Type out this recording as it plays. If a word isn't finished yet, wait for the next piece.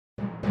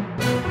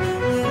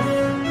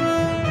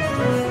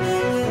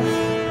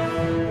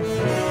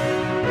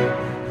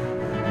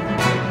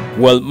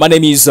Well, my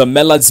name is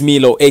Melads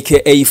Milo,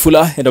 aka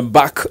Fuller, and I'm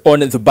back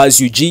on the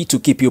Buzz UG to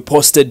keep you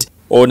posted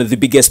on the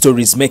biggest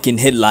stories making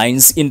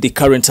headlines in the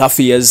current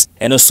affairs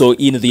and also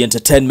in the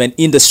entertainment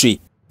industry.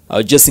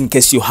 Just in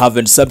case you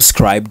haven't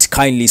subscribed,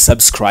 kindly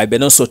subscribe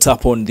and also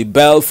tap on the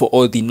bell for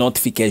all the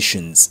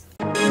notifications.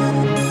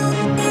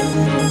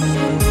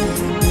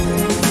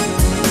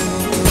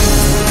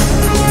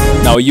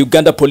 Now,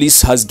 Uganda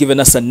police has given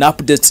us an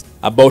update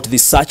about the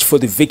search for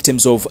the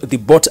victims of the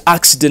boat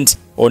accident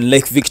on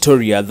Lake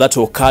Victoria that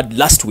occurred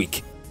last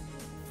week.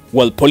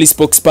 Well, police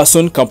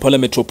spokesperson Kampala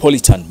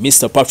Metropolitan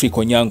Mr. Patrick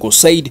Onyango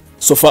said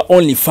so far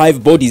only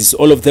 5 bodies,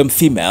 all of them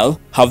female,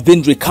 have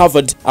been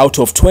recovered out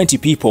of 20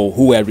 people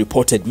who were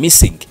reported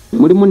missing.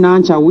 Mulimu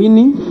Nancha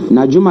Winnie,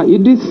 Najuma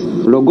Edith,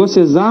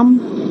 Logose Zam,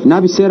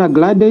 Nabisera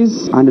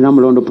Gladys, and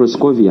Namulondo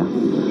Proscovia.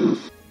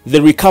 The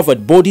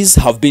recovered bodies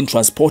have been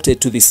transported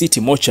to the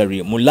city mortuary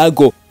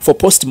Mulago for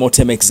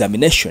post-mortem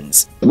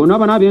examinations. Bono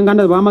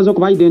abanabenganda bamaze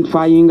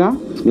okuba-identifyinga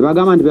ne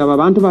bagamba nti baba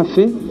bantu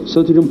baffe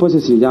so tuli mu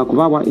process ya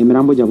kubawa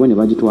emirambo gyabwe ne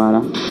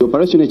bagitwala.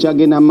 Operation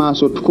ekyagenda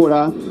maaso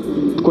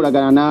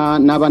tukolagana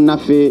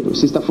n'abannaffe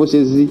sister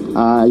forces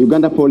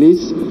Uganda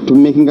police to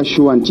making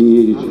sure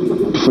nti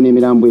tufuna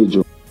emirambo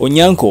egyo.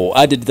 Onyango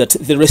added that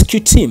the rescue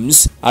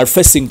teams are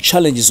facing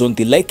challenges on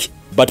the lake,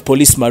 but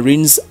police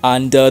marines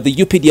and the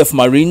UPDF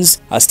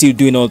marines are still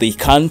doing all they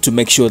can to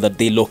make sure that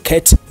they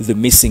locate the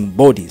missing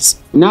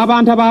bodies.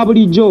 N'abantu aba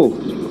bulijjo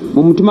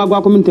mu mutima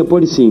gwa community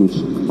policing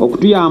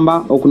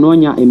okutuyamba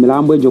okunoonya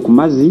emirambo egyo ku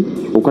mazzi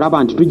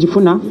okulaba nti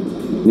tugifuna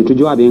ne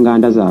tugiwa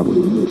ab'enganda zaabwe.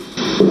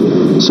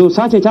 So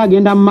sache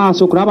ekyagenda mu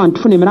maaso okulaba nti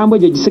tufuna emirambo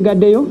egyo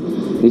gisigaddeyo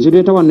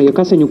ekireeta wano ye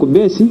Kasenyu ku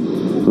beesi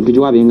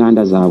tugiwa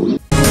ab'enganda zaabwe.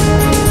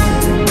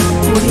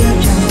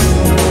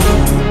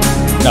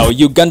 Now,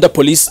 Uganda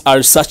police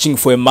are searching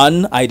for a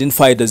man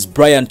identified as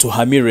Brian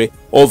Tuhamire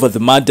over the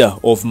murder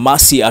of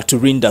Mercy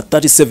Aturinda,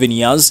 37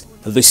 years,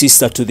 the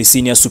sister to the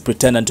senior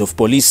superintendent of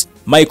police,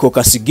 Michael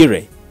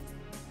Kasigire.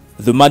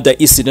 The murder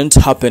incident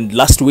happened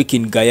last week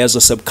in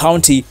Gayazo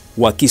sub-county,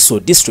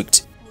 Wakiso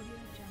district.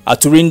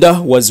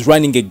 Aturinda was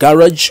running a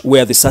garage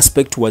where the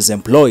suspect was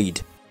employed.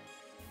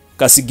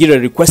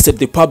 Kasigire requested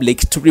the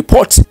public to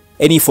report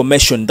any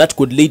information that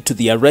could lead to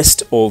the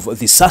arrest of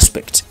the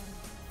suspect.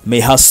 May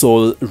her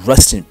soul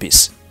rest in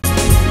peace.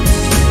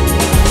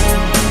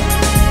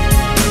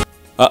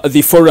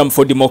 The Forum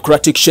for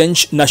Democratic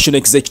Change National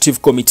Executive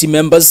Committee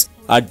members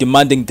are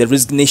demanding the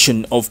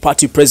resignation of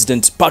Party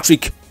President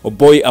Patrick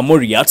Oboy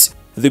Amoriat,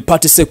 the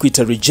Party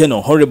Secretary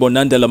General Honorable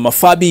Nandela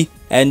Mafabi,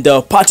 and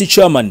Party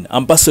Chairman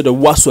Ambassador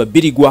Waswa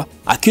Birigwa,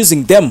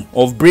 accusing them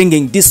of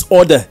bringing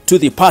disorder to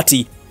the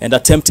party and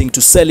attempting to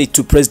sell it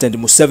to President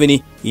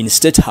Museveni in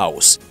State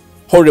House.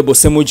 Honorable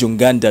Semuju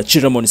Nganda,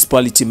 Chira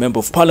Municipality Member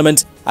of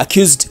Parliament,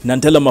 accused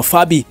Nandela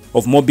Mafabi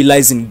of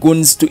mobilizing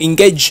goons to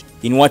engage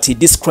in what he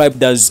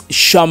described as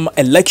sham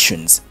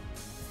elections.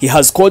 He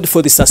has called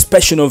for the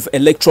suspension of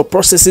electoral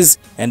processes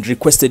and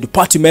requested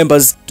party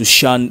members to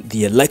shun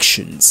the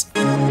elections.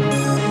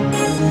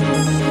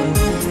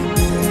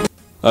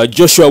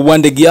 Joshua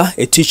Wandegia,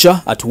 a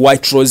teacher at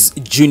White Rose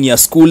Junior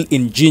School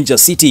in Jinja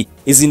City,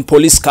 is in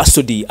police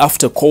custody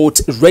after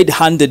caught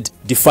red-handed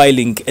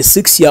defiling a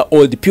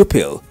 6-year-old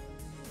pupil.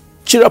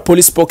 Chira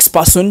police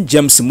spokesperson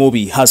James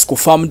Mubi has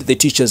confirmed the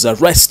teacher's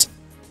arrest.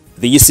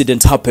 The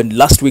incident happened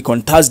last week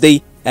on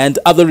Thursday, and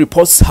other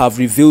reports have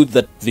revealed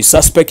that the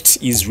suspect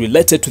is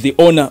related to the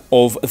owner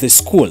of the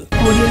school.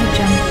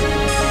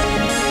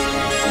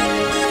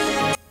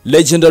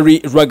 Legendary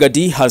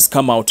Ragadi has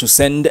come out to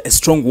send a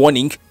strong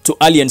warning to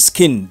Alien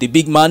Skin, the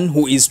big man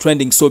who is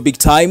trending so big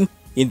time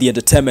in the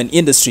entertainment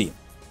industry.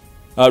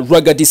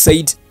 Ragadi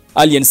said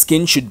Alien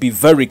Skin should be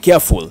very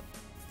careful.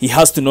 He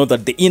has to know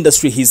that the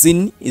industry he's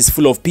in is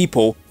full of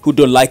people who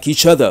don't like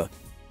each other.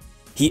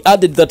 He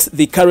added that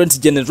the current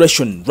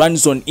generation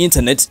runs on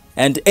internet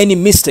and any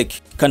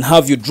mistake can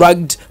have you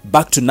dragged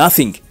back to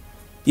nothing.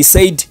 He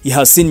said he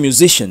has seen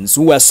musicians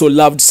who were so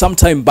loved some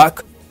time back,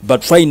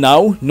 but right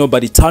now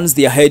nobody turns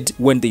their head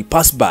when they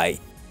pass by.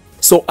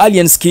 So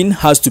Alien Skin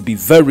has to be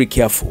very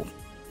careful.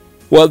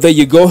 Well, there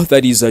you go.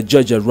 That is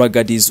Jaja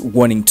Ragadi's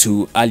warning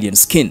to Alien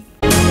Skin.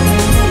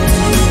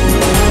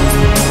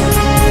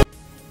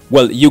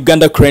 Well,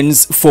 Uganda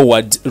Cranes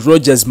forward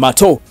Rogers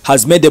Mato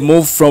has made a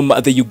move from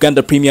the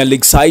Uganda Premier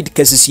League side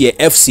KCCA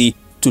FC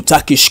to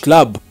Turkish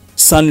club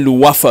San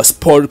Luwafa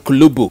Sport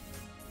Kulubu.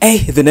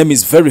 The name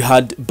is very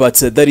hard, but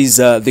that is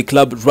the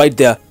club right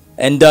there.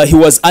 And he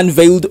was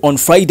unveiled on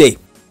Friday.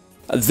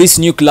 This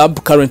new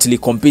club currently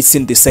competes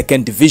in the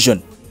 2nd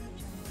division.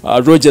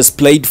 Rogers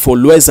played for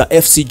Lueza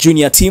FC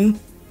junior team,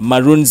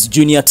 Maroons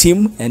junior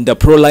team, and the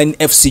Proline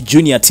FC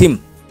junior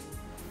team.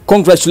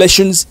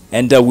 Congratulations,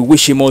 and we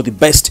wish him all the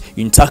best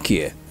in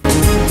Turkey.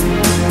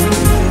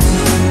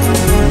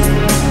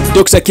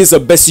 Dr. Kizza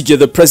Besigye,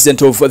 the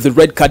president of the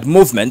Red Card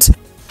movement,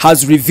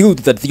 has revealed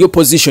that the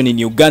opposition in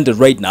Uganda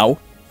right now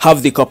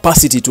have the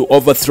capacity to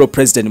overthrow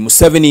President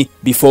Museveni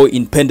before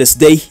Independence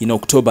Day in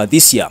October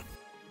this year.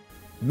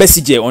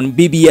 Besigye on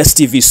BBS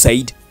TV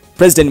said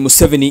President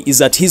Museveni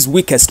is at his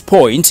weakest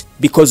point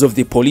because of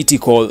the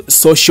political,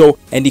 social,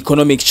 and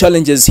economic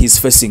challenges he's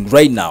facing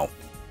right now.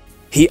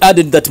 He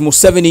added that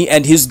Museveni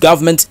and his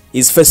government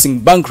is facing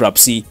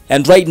bankruptcy,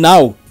 and right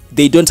now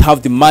they don't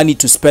have the money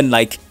to spend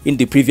like in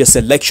the previous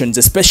elections,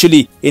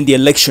 especially in the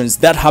elections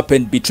that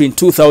happened between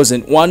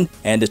 2001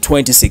 and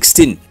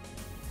 2016.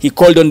 He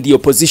called on the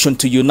opposition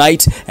to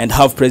unite and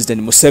have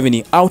President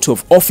Museveni out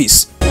of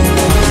office.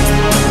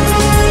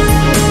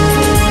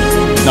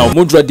 Now,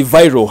 Mudra the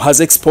Viral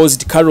has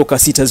exposed Karole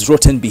Kasita's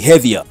rotten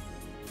behavior.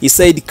 He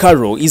said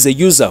Karole is a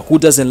user who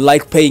doesn't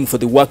like paying for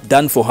the work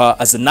done for her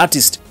as an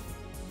artist.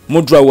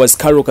 Mudra was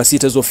Karole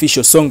Kasita's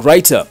official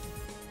songwriter.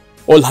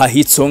 All her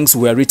hit songs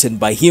were written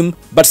by him,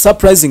 but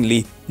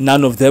surprisingly,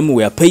 none of them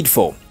were paid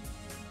for.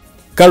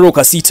 Karole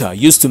Kasita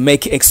used to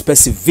make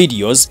expensive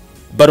videos,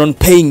 but on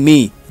Paying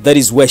Me, that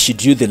is where she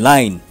drew the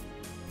line.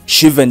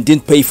 She even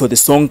didn't pay for the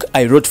song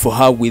I wrote for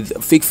her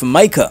with Fig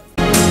Micah.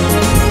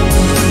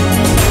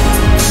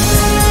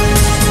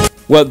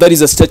 Well, that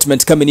is a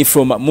statement coming in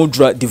from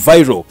Mudra the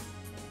Viral.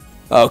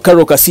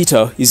 Karole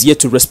Kasita is yet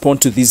to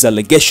respond to these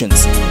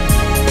allegations.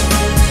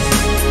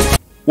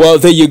 Well,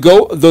 there you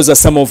go. Those are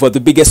some of the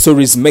biggest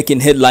stories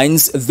making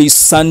headlines this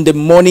Sunday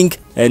morning.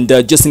 And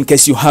just in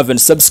case you haven't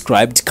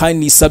subscribed,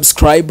 kindly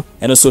subscribe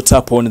and also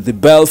tap on the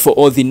bell for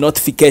all the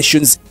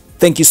notifications.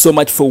 Thank you so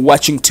much for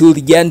watching till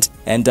the end,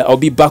 and I'll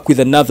be back with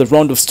another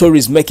round of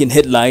stories making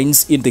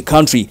headlines in the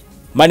country.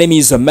 My name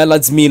is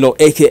Melads Milo,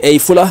 aka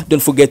Fuller.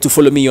 Don't forget to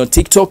follow me on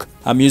TikTok.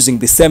 I'm using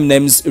the same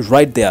names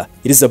right there.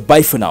 It is a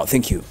bye for now.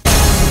 Thank you.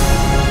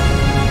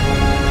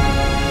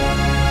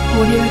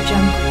 Audio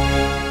Jungle.